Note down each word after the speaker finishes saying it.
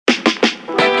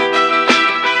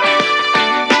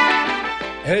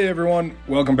Hey everyone,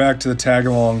 welcome back to the Tag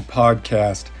Along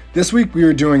podcast. This week we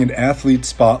are doing an athlete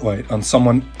spotlight on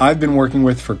someone I've been working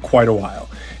with for quite a while.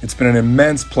 It's been an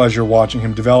immense pleasure watching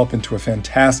him develop into a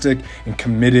fantastic and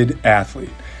committed athlete.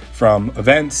 From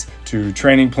events to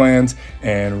training plans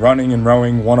and running and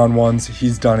rowing one-on-ones,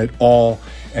 he's done it all,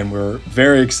 and we're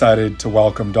very excited to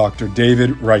welcome Dr.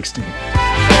 David Reichstein.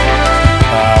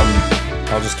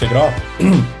 I'll just kick it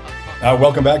off.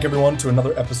 Welcome back, everyone, to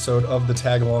another episode of the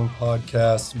Tag Along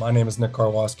podcast. My name is Nick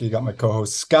Karwoski. Got my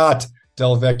co-host Scott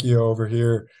Delvecchio over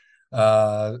here.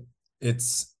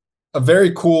 It's a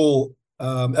very cool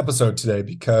episode today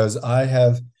because I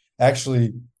have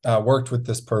actually worked with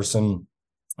this person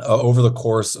over the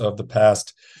course of the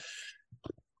past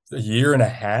year and a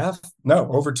half.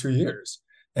 No, over 2 years.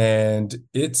 And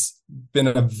it's been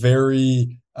a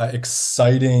very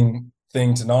exciting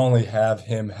thing to not only have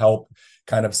him help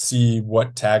kind of see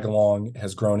what Tag Along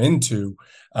has grown into.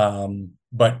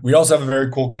 But we also have a very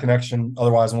cool connection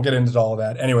otherwise, and we'll get into all of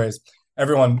that. Anyways,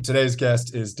 everyone, today's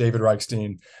guest is David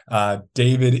Reichstein.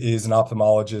 David is an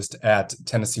ophthalmologist at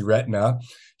Tennessee Retina.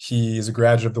 He is a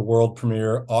graduate of the world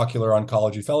premier Ocular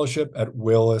Oncology Fellowship at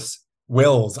Wills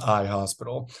Eye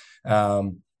Hospital.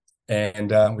 And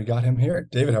we got him here.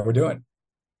 David, how are we doing?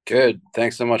 Good.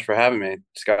 Thanks so much for having me,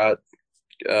 Scott.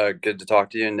 Good to talk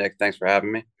to you. And Nick, thanks for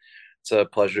having me. It's a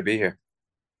pleasure to be here.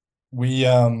 We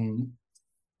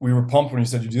were pumped when you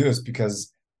said you do this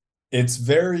because it's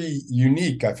very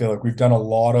unique. I feel like we've done a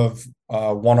lot of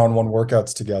one-on-one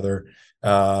workouts together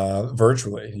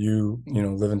virtually. You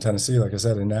live in Tennessee, like I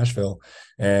said, in Nashville,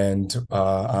 and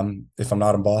if I'm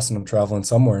not in Boston, I'm traveling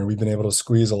somewhere, and we've been able to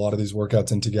squeeze a lot of these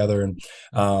workouts in together. And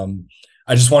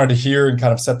I just wanted to hear and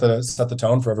kind of set the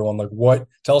tone for everyone. Like,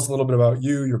 tell us a little bit about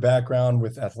you, your background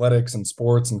with athletics and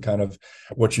sports, and kind of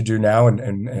what you do now,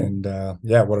 and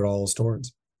what it all is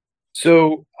towards.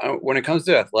 So when it comes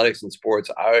to athletics and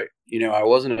sports, I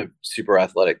wasn't a super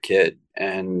athletic kid,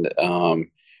 and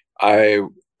I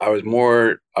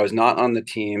was not on the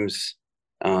teams,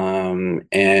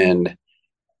 and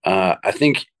I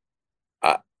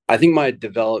think my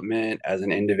development as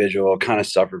an individual kind of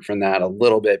suffered from that a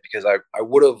little bit because I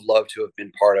would have loved to have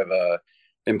been part of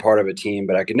a team,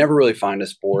 but I could never really find a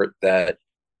sport that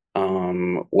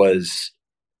was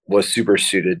super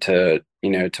suited to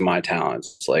my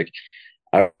talents. Like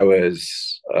I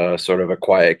was sort of a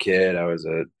quiet kid. I was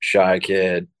a shy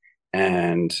kid,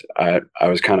 and I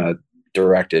was kind of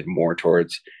directed more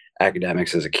towards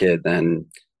academics as a kid than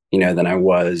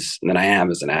I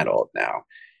am as an adult now.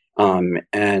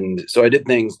 And so I did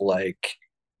things like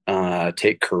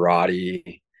take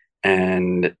karate,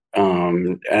 and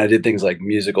I did things like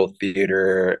musical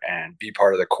theater and be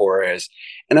part of the chorus.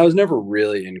 And I was never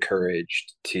really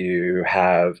encouraged to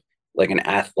have like a big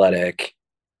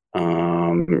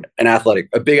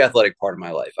athletic part of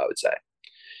my life, I would say.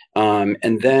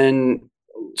 And then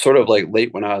sort of like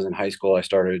late when I was in high school, I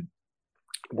started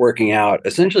working out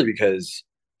essentially because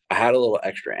I had a little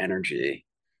extra energy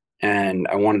and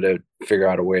I wanted to figure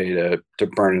out a way to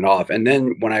burn it off. And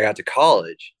then when I got to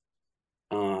college,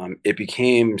 it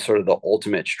became sort of the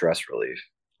ultimate stress relief.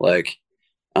 Like,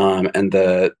 and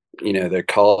the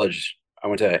college, I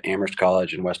went to Amherst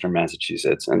College in Western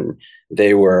Massachusetts, and they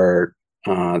had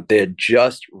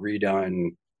just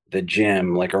redone the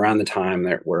gym, like around the time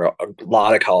where a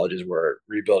lot of colleges were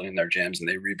rebuilding their gyms, and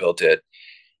they rebuilt it.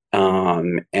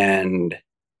 And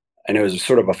it was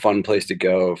sort of a fun place to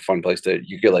go,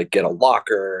 you could like get a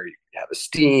locker, you could have a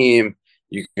steam,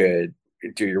 you could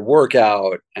do your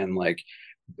workout, and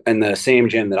the same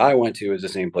gym that I went to was the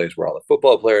same place where all the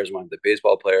football players went, the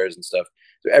baseball players and stuff.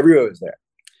 So everyone was there.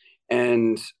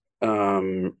 And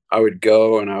I would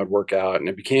go and I would work out, and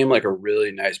it became like a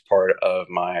really nice part of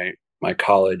my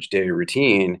college day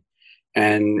routine.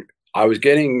 And I was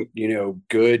getting,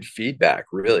 good feedback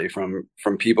really from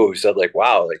people who said like,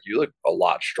 wow, like you look a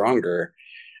lot stronger.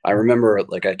 I remember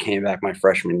like I came back my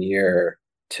freshman year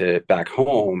back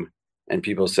home, and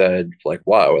people said like,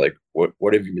 wow, like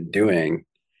what have you been doing,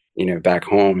 back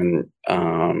home? And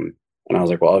I was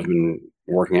like, well, I've been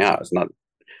working out. It's not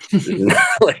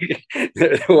like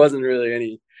there wasn't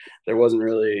really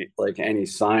like any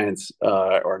science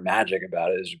or magic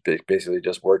about it. It's basically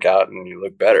just work out and you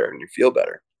look better and you feel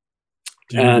better.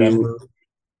 Do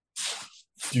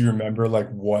you remember like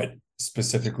what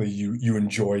specifically you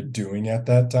enjoyed doing at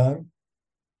that time?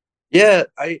 Yeah,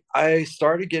 I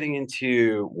started getting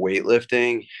into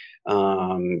weightlifting,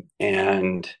 and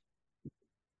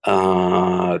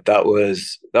that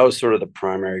was sort of the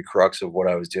primary crux of what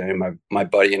I was doing. My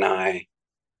buddy and I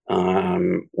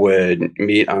would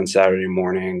meet on Saturday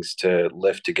mornings to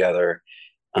lift together,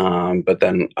 But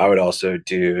then I would also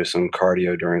do some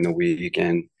cardio during the week,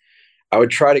 and I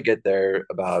would try to get there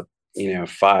about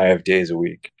 5 days a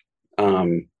week.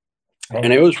 Um, and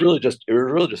Oh, it was really just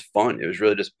fun. It was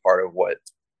really just part of what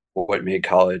made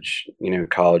college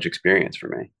experience for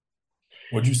me.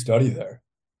 what'd you study there?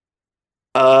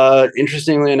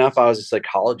 Interestingly enough, I was a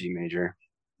psychology major,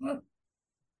 Huh.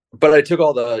 but I took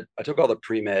all the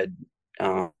pre-med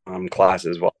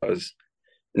classes while I was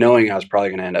knowing I was probably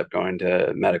going to end up going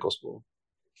to medical school.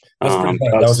 That's pretty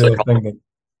But funny. I That was was a the other psychologist. thing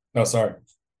that. No, sorry.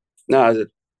 No, that was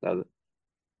it.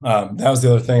 That was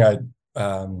the other thing I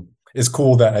it's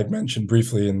cool that I mentioned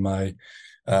briefly in my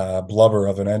blubber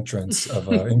of an entrance of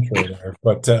intro there.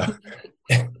 But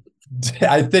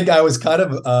I think I was kind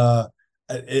of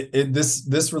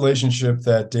this relationship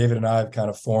that David and I have kind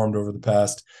of formed over the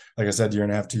past, like I said, year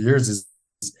and a half, 2 years is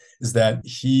that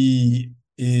he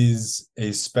is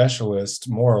a specialist,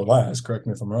 more or less, correct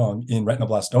me if I'm wrong, in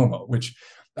retinoblastoma, which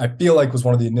I feel like was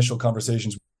one of the initial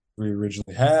conversations we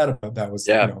originally had. That was,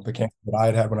 Yeah. the cancer that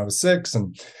I had when I was 6,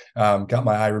 and got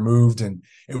my eye removed. And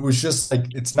it was just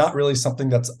like, it's not really something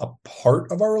that's a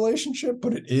part of our relationship,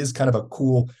 but it is kind of a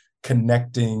cool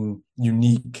connecting,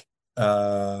 unique,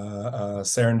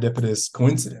 serendipitous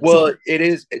coincidence. Well,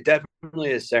 it definitely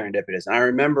is serendipitous. And I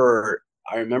remember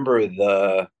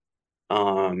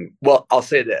well, I'll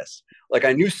say this. Like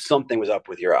I knew something was up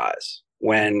with your eyes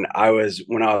when I was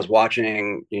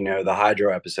watching, the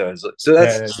Hydro episodes. So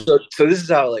Yeah, that's so this is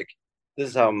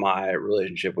how my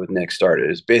relationship with Nick started.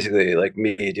 Is basically like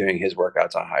me doing his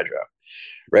workouts on Hydro,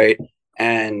 right?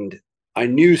 And I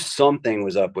knew something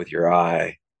was up with your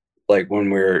eye, like when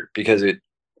because I'm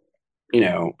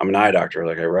an eye doctor,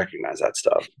 like I recognize that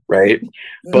stuff, right?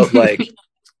 But yeah. like,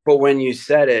 but when you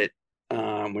said it,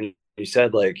 when you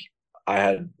said like,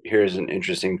 here's an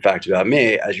interesting fact about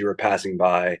me as you were passing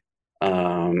by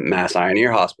Mass Eye and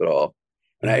Ear Hospital,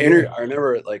 and Oh yeah. I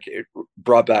remember like it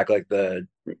brought back like the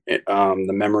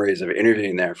memories of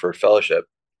interviewing there for fellowship,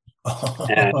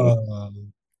 and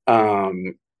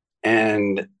um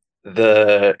and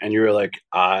and you were like,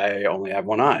 I only have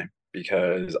one eye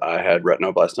because I had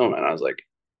retinoblastoma, and I was like,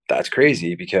 that's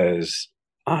crazy because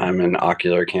I'm an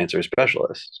ocular cancer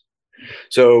specialist.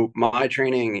 So my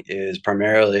training is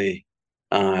primarily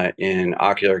in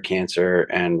ocular cancer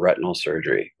and retinal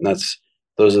surgery. And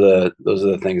those are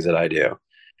the things that I do.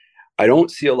 I don't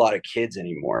see a lot of kids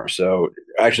anymore. So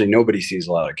actually, nobody sees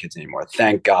a lot of kids anymore.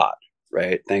 Thank God,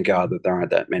 right? Thank God that there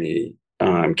aren't that many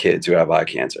kids who have eye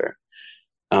cancer.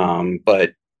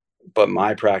 But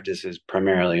my practice is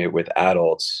primarily with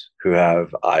adults who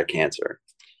have eye cancer.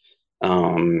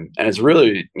 And it's a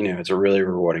really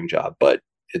rewarding job, but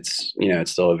it's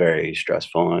still a very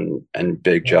stressful and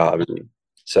big job. And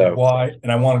so, Why?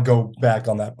 And I want to go back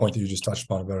on that point that you just touched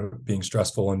upon about it being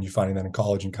stressful and you finding that in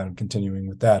college and kind of continuing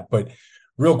with that. But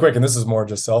real quick, and this is more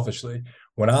just selfishly,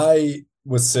 when I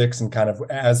was 6 and kind of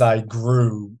as I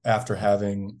grew after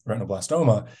having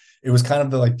retinoblastoma, it was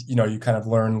kind of you kind of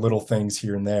learn little things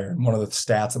here and there. And one of the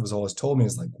stats that was always told me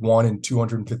is like 1 in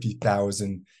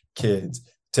 250,000 kids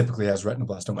typically has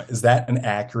retinoblastoma. Is that an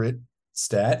accurate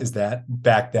stat? Is that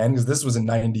back then? Because this was in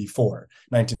 94,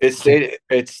 it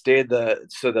 1994. stayed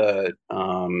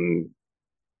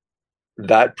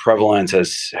that prevalence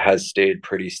has stayed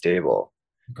pretty stable.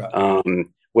 Okay.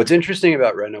 What's interesting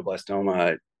about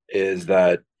retinoblastoma is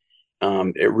that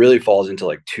it really falls into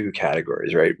like two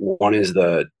categories, right? One is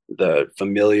the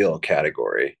familial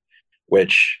category,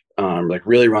 which like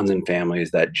really runs in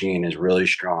families. That gene is really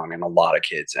strong, and a lot of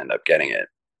kids end up getting it.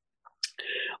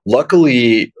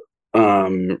 Luckily,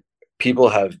 people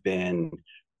have been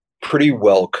pretty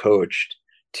well coached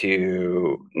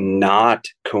to not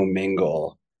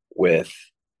commingle with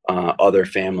other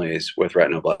families with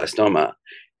retinoblastoma.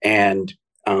 And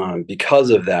because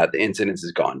of that, the incidence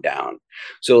has gone down.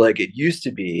 So, like, it used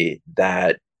to be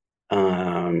that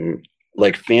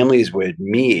like families would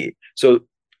meet. So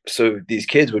these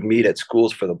kids would meet at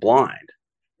schools for the blind,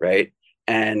 right?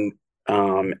 And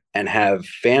have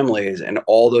families, and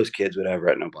all those kids would have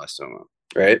retinoblastoma,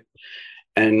 right?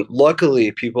 And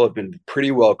luckily, people have been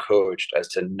pretty well coached as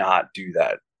to not do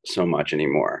that so much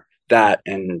anymore. That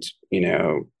and,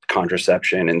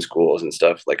 contraception in schools and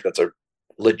stuff, like that's a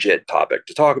legit topic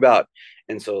to talk about.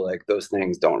 And so, like, those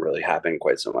things don't really happen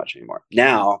quite so much anymore.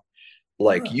 Now,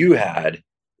 like Huh. you had,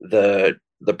 the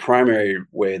primary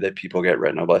way that people get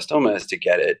retinoblastoma is to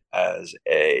get it as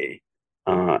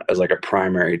like a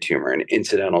primary tumor, an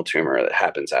incidental tumor that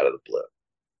happens out of the blue.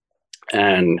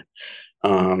 And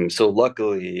so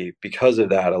luckily, because of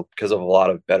that, because of a lot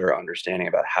of better understanding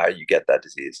about how you get that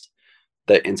disease,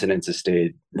 the incidence has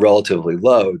stayed relatively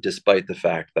low, despite the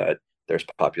fact that there's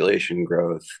population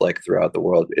growth like throughout the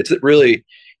world. It's really,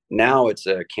 now it's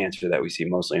a cancer that we see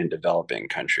mostly in developing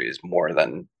countries more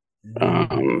than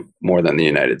the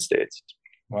United States.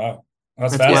 Wow.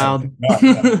 That's That's wild.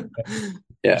 fascinating. Yeah.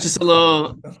 Yeah. Just a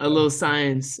little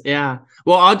science. Yeah.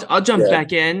 Well, I'll jump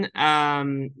back in.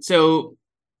 So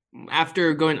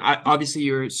after going, obviously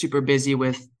you're super busy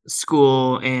with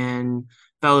school and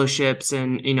fellowships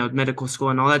and, medical school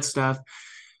and all that stuff.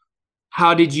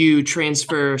 How did you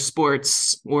transfer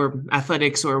sports or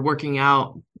athletics or working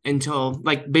out until,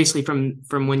 like, basically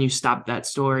from when you stopped that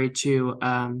story to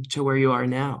where you are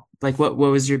now? Like, what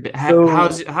was your,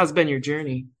 how's been your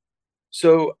journey?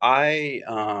 So I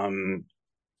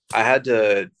had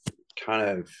to kind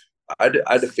of, I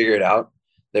had to figure it out.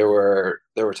 There were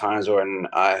times when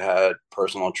I had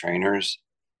personal trainers,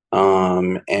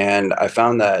 and I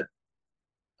found that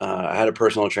I had a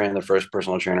personal trainer. The first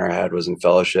personal trainer I had was in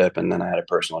fellowship, and then I had a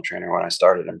personal trainer when I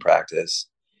started in practice.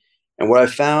 And what I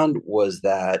found was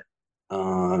that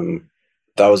that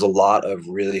was a lot of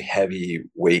really heavy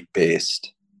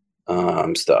weight-based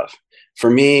stuff.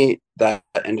 For me, that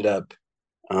ended up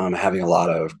having a lot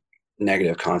of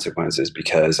negative consequences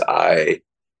because I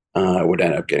would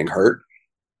end up getting hurt.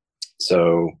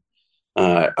 So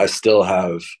I still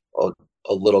have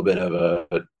a little bit of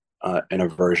an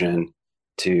aversion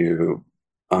to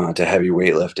heavy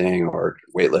weightlifting or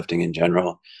weightlifting in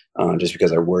general, just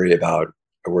because I worry about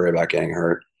getting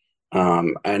hurt. I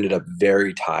ended up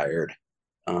very tired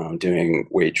doing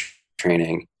weight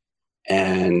training,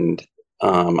 and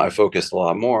I focused a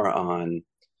lot more on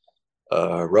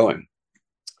rowing.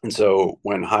 And so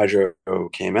when Hydrow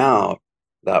came out,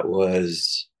 that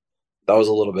was a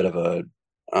little bit of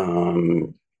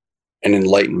an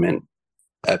enlightenment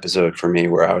episode for me,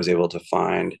 where I was able to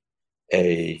find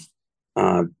a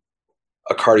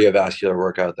cardiovascular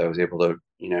workout that was able to,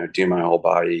 do my whole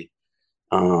body,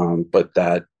 but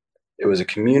that it was a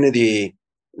community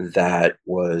that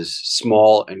was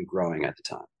small and growing at the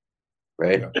time,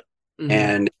 right? Yeah. Mm-hmm.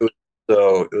 And it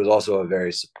was also a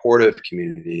very supportive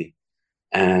community,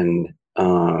 and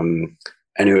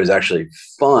it was actually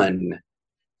fun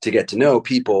to get to know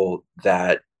people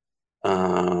that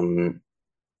were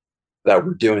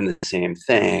doing the same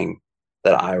thing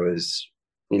that I was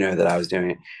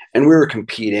doing. And we were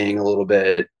competing a little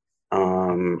bit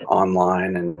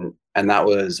online, and that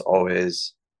was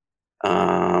always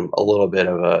a little bit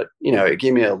of a, it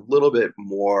gave me a little bit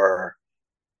more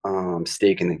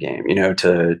stake in the game,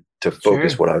 to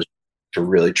focus what I was, to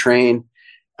really train,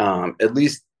 at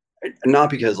least not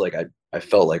because like I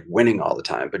felt like winning all the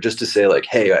time, but just to say like,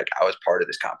 hey, like I was part of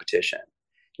this competition,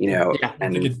 Yeah.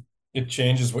 And I think it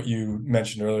changes what you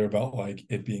mentioned earlier about like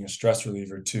it being a stress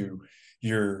reliever to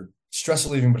you're stress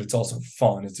relieving, but it's also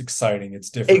fun. It's exciting. It's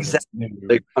different. Exactly. It's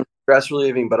like I'm stress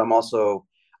relieving, but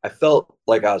I felt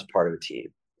like I was part of a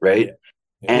team. Right. Yeah.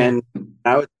 Yeah. And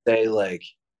I would say like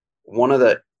one of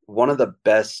the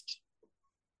best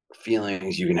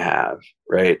feelings you can have,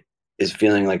 right, is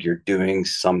feeling like you're doing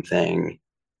something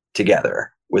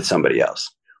together with somebody else.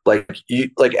 Like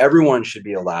everyone should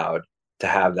be allowed to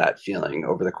have that feeling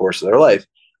over the course of their life,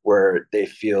 where they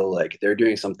feel like they're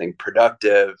doing something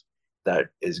productive, that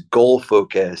is goal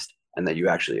focused, and that you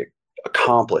actually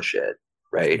accomplish it,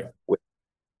 right, yeah,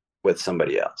 with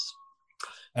somebody else.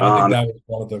 And I think that was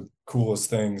one of the coolest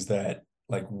things that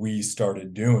like we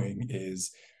started doing,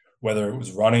 is whether it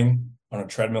was running on a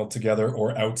treadmill together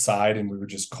or outside, and we would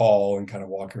just call and kind of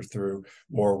walk her through,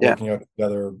 or working out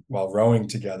together while rowing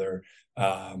together.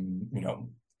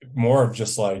 More of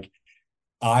just like,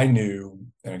 I knew,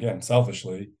 and again,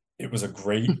 selfishly, it was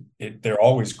they're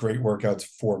always great workouts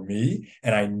for me.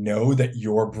 And I know that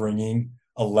you're bringing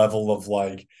a level of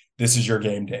like, this is your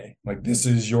game day. Like, this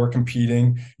is your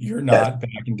competing. You're not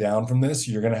backing down from this.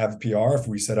 You're going to have a PR if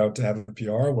we set out to have a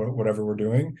PR, whatever we're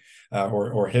doing,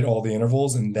 or hit all the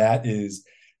intervals. And that is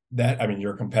that. I mean,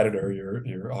 you're a competitor.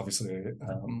 You're obviously,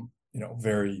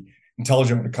 very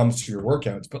intelligent when it comes to your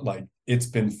workouts, but like, it's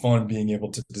been fun being able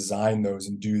to design those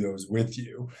and do those with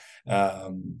you.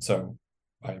 So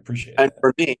I appreciate it. And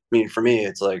for me,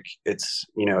 it's like, it's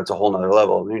a whole nother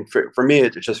level. I mean, for me,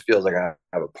 it just feels like I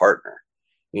have a partner.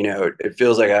 It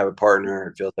feels like I have a partner.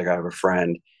 It feels like I have a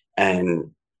friend,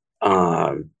 and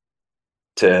to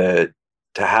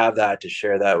have that, to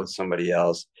share that with somebody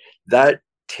else, that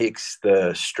takes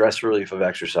the stress relief of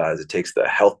exercise. It takes the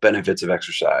health benefits of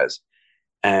exercise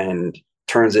and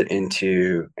turns it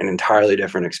into an entirely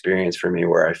different experience for me,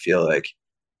 where I feel like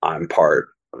I'm part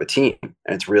of a team, and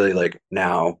it's really like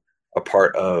now a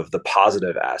part of the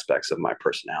positive aspects of my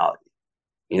personality.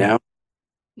 Yeah.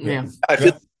 I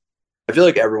feel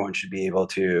like everyone should be able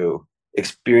to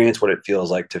experience what it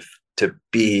feels like to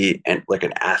be like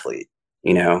an athlete,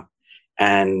 you know.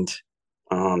 And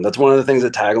that's one of the things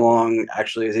that tag along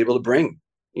actually is able to bring,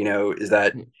 you know, is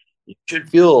that you should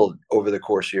feel over the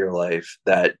course of your life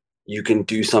that you can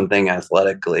do something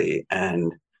athletically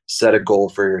and set a goal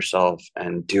for yourself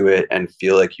and do it and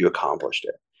feel like you accomplished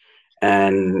it.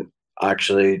 And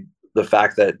actually, the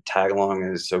fact that tag along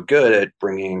is so good at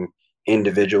bringing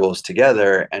individuals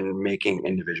together and making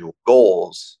individual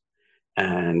goals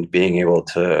and being able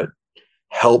to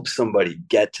help somebody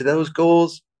get to those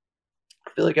goals,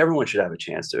 I feel like everyone should have a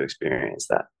chance to experience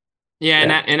that.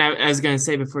 Yeah, and I was going to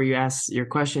say before you ask your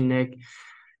question, Nick,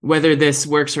 whether this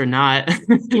works or not,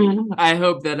 I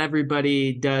hope that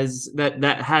everybody does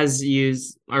that has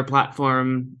used our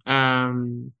platform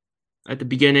at the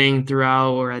beginning,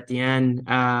 throughout, or at the end,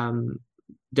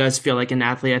 does feel like an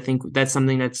athlete. I think that's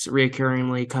something that's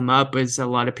reoccurringly come up, is a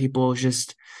lot of people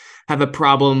just have a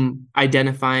problem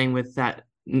identifying with that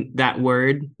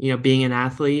word, you know, being an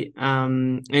athlete.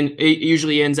 And it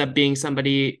usually ends up being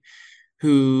somebody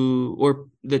who, or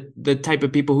the type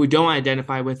of people who don't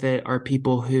identify with it are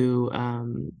people who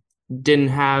didn't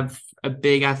have a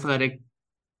big athletic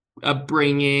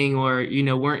upbringing, or, you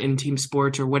know, weren't in team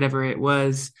sports or whatever it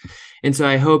was. And so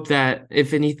I hope that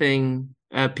if anything,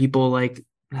 people like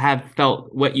have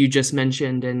felt what you just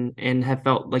mentioned, and have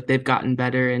felt like they've gotten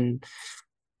better, and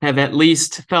have at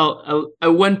least felt a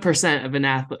 1% of an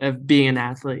athlete, of being an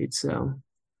athlete. So,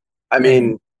 I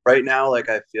mean, right now, like,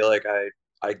 I feel like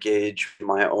I gauge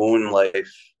my own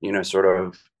life, you know, sort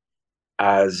of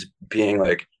as being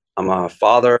like, I'm a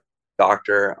father,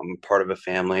 doctor, I'm part of a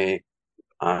family,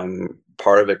 I'm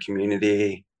part of a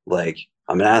community, like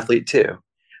I'm an athlete too.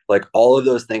 Like all of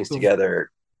those things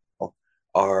together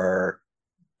are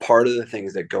part of the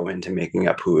things that go into making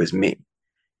up who is me.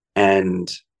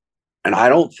 And I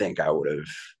don't think I would have,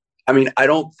 I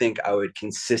don't think I would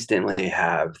consistently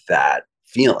have that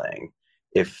feeling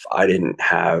if I didn't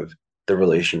have the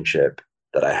relationship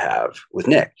that I have with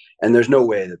Nick. And there's no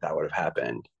way that would have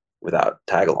happened without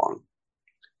tag along.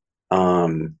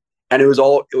 And it was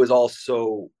all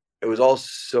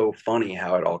so funny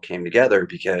how it all came together,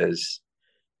 because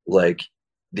like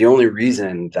the only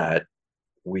reason that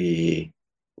we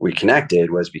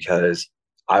connected was because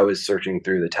I was searching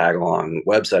through the tag along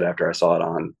website after I saw it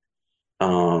on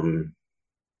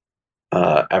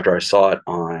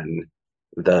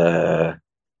the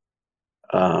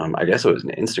I guess it was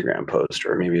an Instagram post,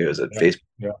 or maybe it was a Facebook.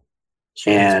 Yeah.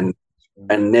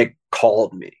 And Nick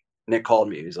called me.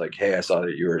 He's like, "Hey, I saw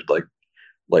that you were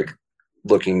like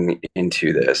looking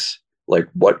into this. Like,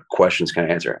 what questions can I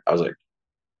answer?" I was like,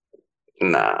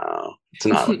 "No, it's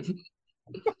not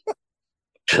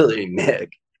really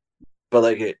Nick." But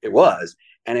like it was.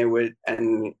 And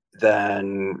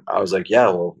then I was like, "Yeah,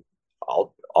 well,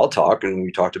 I'll talk." And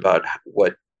we talked about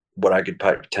what I could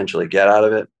potentially get out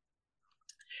of it.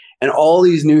 And all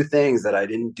these new things that I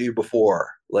didn't do before,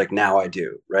 like now I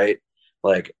do, right?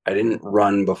 Like I didn't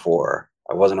run before.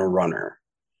 I wasn't a runner.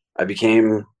 I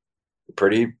became a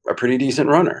pretty decent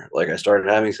runner. Like I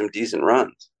started having some decent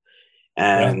runs.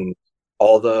 And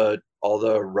all the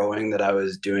rowing that I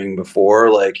was doing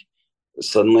before, like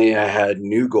suddenly I had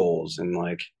new goals and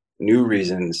like new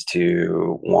reasons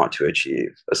to want to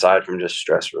achieve, aside from just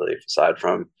stress relief, aside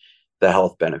from the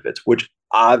health benefits, which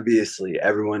obviously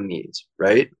everyone needs,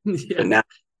 right? Yeah. But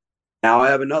now I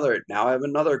have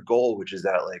another goal, which is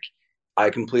that like I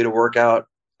complete a workout,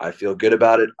 I feel good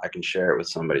about it, I can share it with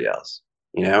somebody else,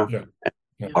 you know,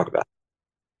 and talk about it.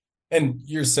 And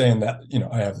you're saying that, you know,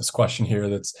 I have this question here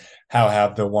that's how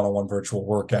have the one-on-one virtual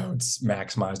workouts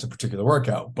maximized a particular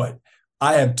workout? But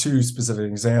I have two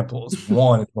specific examples.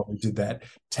 One is when we did that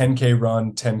 10K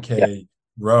run, 10K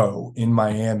row in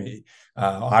Miami.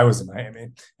 I was in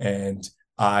Miami, and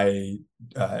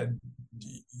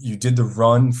you did the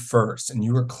run first, and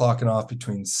you were clocking off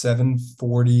between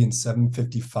 7:40 and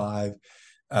 7:55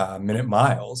 minute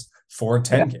miles for a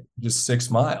 10K, just 6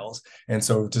 miles. And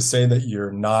so to say that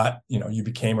you're not, you know, you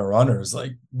became a runner is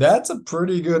like, that's a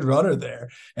pretty good runner there.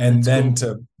 And that's then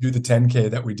cool. To do the 10K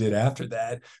that we did after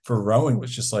that for rowing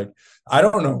was just like, I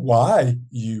don't know why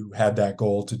you had that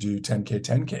goal to do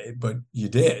 10K, but you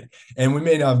did. And we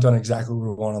may not have done exactly what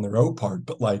we want on the row part,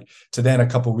 but like to then a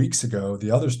couple of weeks ago,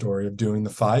 the other story of doing the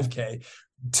 5K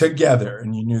together,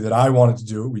 and you knew that I wanted to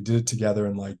do it. We did it together.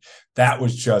 And like, that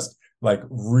was just like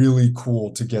really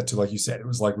cool to get to. Like you said, it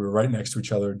was like we were right next to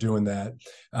each other doing that.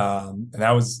 And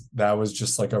that was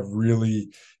just like a really,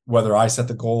 whether I set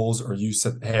the goals or you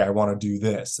said, hey, I want to do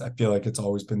this. I feel like it's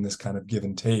always been this kind of give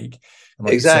and take. And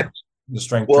like exactly. The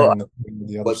strength training,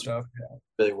 the other stuff.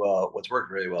 Really well. What's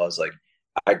worked really well is like,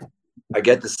 I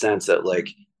get the sense that like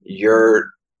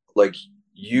you're like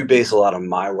you base a lot of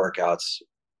my workouts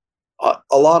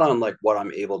a lot on like what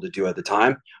I'm able to do at the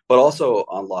time, but also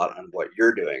a lot on what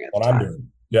you're doing at What the I'm time.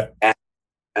 doing. Yeah.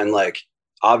 And like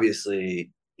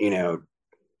obviously,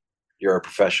 you're a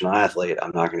professional athlete.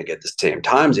 I'm not going to get the same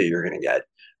times that you're going to get,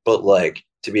 but like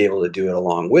to be able to do it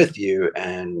along with you,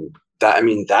 and that, I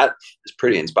mean, that is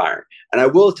pretty inspiring. And I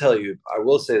will tell the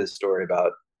story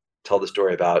about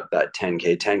that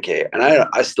 10K. And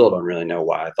I still don't really know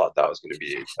why I thought that was going to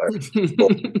be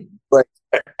like,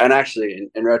 and actually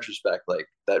in retrospect, like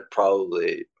that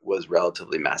probably was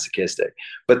relatively masochistic,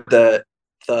 but the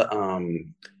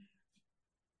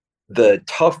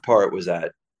tough part was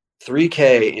that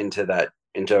 3K into the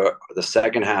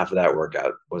second half of that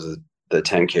workout was the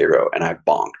 10K row, and I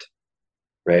bonked,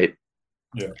 right?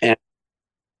 Yeah.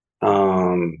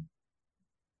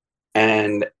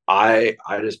 And I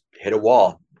just hit a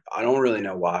wall. I don't really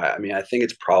know why. I mean, I think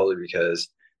it's probably because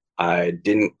I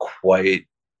didn't quite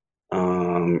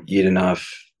eat enough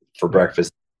for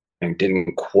breakfast, and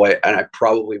I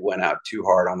probably went out too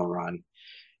hard on the run.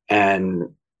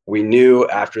 And we knew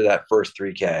after that first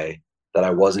 3K that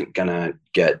I wasn't gonna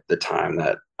get the time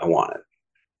that I wanted.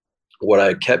 What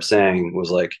I kept saying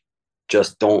was like,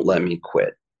 just don't let me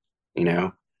quit,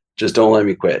 just don't let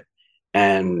me quit.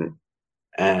 And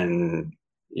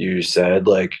you said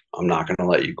like, I'm not gonna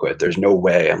let you quit. There's no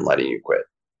way I'm letting you quit.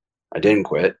 I didn't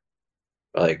quit.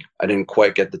 Like I didn't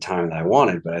quite get the time that I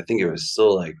wanted, but I think it was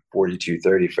still like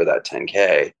 42:30 for that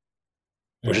 10K,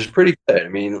 which is pretty good. I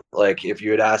mean, like if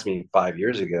you had asked me 5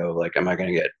 years ago, like, am I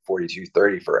going to get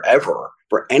 42:30 forever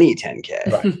for any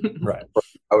 10K? Right.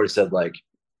 I would have said like,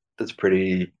 that's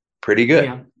pretty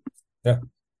good. Yeah.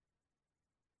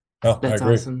 No, That's I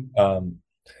agree. awesome.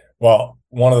 Well,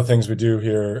 one of the things we do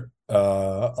here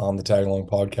on the Tag Along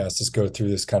podcast is go through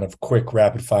this kind of quick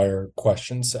rapid fire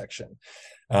question section.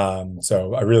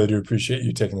 So I really do appreciate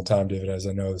you taking the time, David, as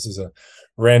I know this is a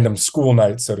random school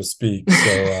night, so to speak.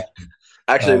 So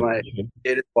actually, my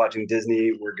kid is watching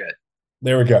Disney. We're good.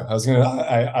 There we go.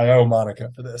 I owe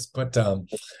Monica for this, but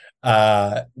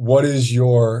what is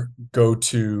your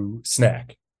go-to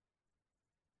snack?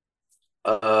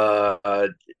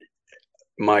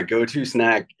 My go-to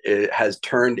snack has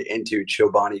turned into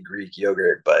Chobani Greek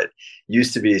yogurt, but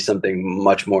used to be something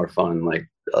much more fun, like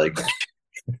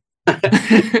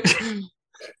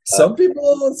some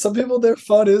people their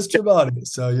fun is Chobani,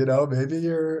 so maybe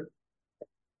you're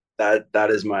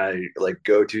that is my like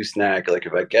go-to snack. Like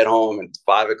if I get home and it's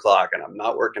 5 o'clock and I'm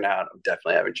not working out, I'm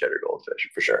definitely having cheddar goldfish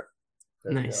for sure.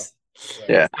 Nice.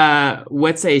 Yeah.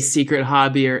 What's a secret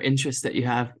hobby or interest that you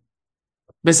have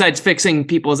besides fixing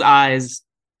people's eyes?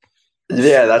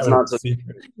 Yeah, that's not so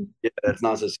secret. Yeah, that's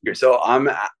not so secret. So I'm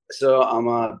a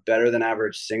better than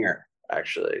average singer,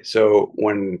 actually. So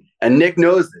and Nick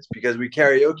knows this because we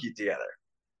karaoke together.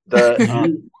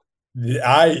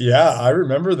 I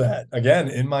remember that. Again,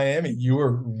 in Miami, you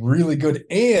were really good,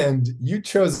 and you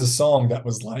chose a song that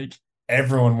was like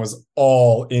everyone was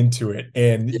all into it,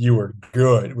 and you were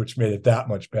good, which made it that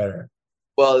much better.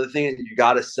 Well, the thing is, you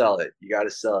got to sell it. You got to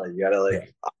like. Yeah.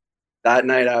 That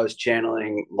night I was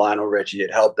channeling Lionel Richie.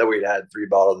 It helped that we'd had 3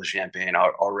 bottles of champagne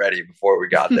already before we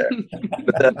got there.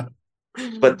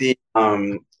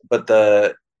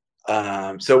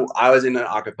 So I was in an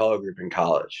a cappella group in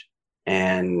college,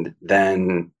 and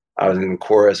then I was in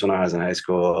chorus when I was in high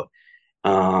school.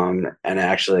 And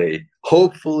actually,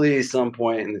 hopefully some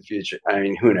point in the future, I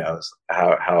mean, who knows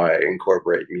how I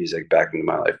incorporate music back into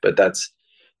my life, but that's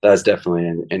definitely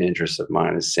an interest of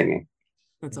mine, is singing.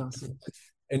 That's awesome.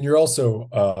 And you're also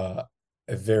a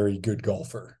very good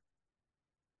golfer.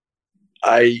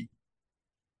 I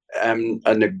am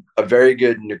a very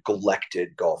good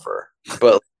neglected golfer,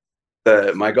 but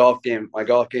my golf game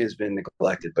has been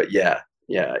neglected. But yeah,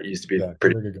 it used to be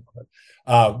pretty good.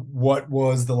 What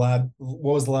was the last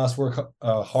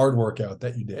hard workout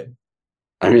that you did?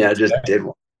 I mean, I just did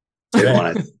one.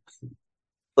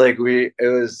 Like it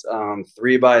was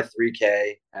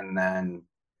 3x3K, and then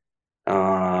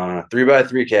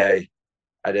 3x3K.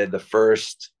 I did the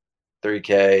first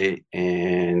 3K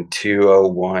in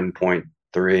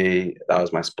 201.3. That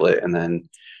was my split, and then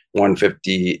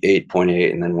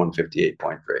 158.8, and then 158.3.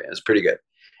 It was pretty good.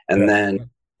 And then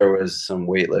there was some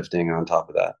weightlifting on top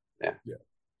of that. Yeah.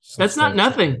 That's not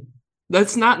nothing.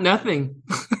 That's not nothing.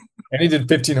 And he did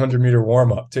 1,500 meter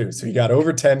warm up too, so he got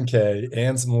over 10K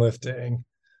and some lifting.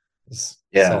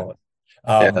 Solid.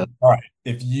 All right.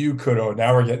 If you could,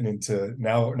 now we're getting into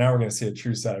we're going to see a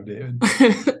true side of David.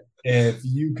 If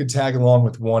you could tag along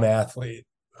with one athlete,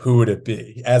 who would it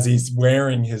be? As he's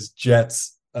wearing his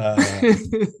Jets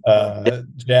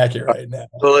jacket right now.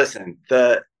 But listen,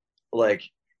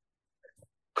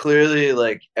 clearly,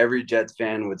 like every Jets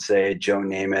fan would say Joe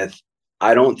Namath.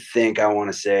 I don't think I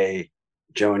want to say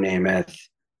Joe Namath.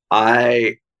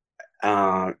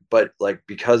 But like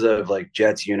because of like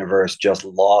Jets universe just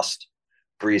lost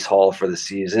Breece Hall for the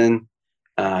season,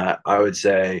 I would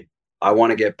say I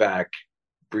want to get back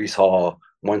Breece Hall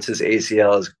once his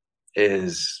ACL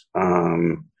is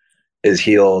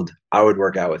healed. I would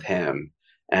work out with him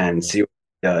and see what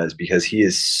he does, because he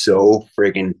is so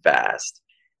friggin' fast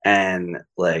and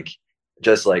like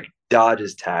just like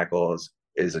dodges tackles,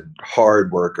 is a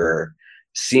hard worker,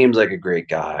 seems like a great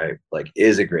guy, like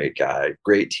is a great guy,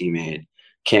 great teammate.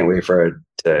 Can't wait for it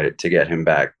to get him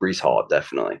back. Breece Hall,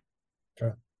 definitely.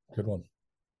 Okay, good one.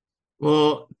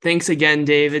 Well, thanks again,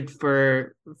 David,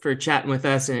 for chatting with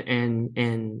us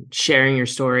and sharing your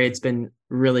story. It's been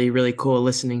really, really cool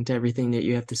listening to everything that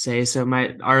you have to say. So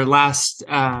our last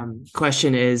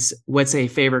question is, what's a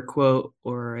favorite quote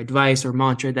or advice or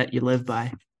mantra that you live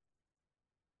by?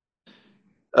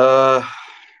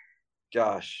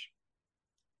 Gosh.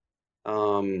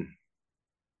 I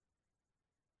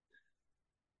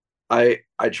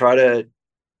try to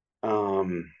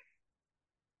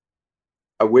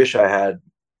I wish I had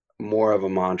more of a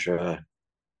mantra.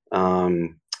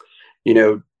 You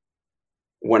know,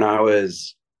 when I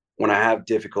have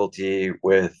difficulty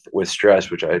with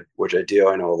stress, which I do,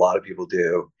 I know a lot of people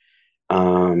do.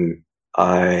 I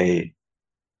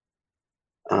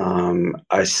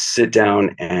sit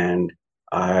down and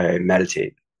I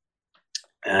meditate.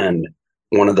 And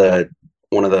one of the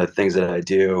things that I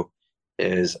do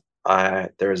is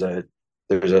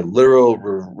there's a literal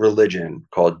religion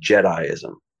called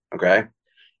Jediism, okay?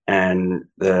 And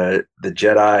the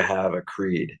Jedi have a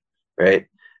creed, right?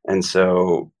 And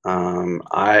so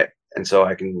I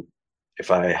can,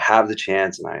 if I have the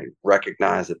chance and I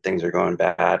recognize that things are going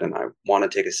bad and I want to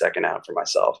take a second out for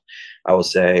myself, I will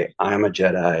say, I'm a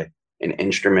Jedi, an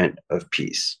instrument of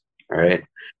peace, all right?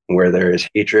 Where there is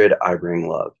hatred, I bring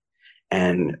love.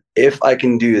 And if I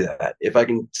can do that, if I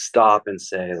can stop and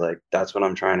say, like, that's what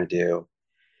I'm trying to do,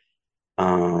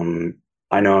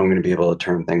 I know I'm going to be able to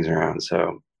turn things around.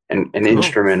 So an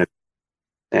instrument of,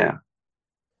 yeah,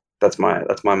 that's my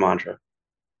mantra.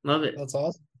 Love it. That's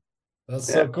awesome. That's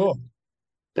so cool.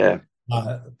 Yeah.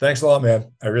 Thanks a lot,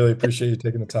 man. I really appreciate you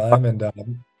taking the time, and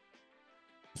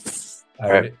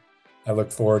I look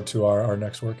forward to our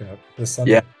next workout this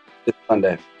Sunday. Yeah, this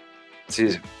Sunday. It's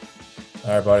easy.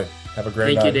 All right, buddy. Have a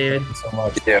great night. Thank you, David. Thank you so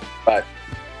much. Yeah. Bye.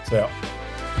 See ya.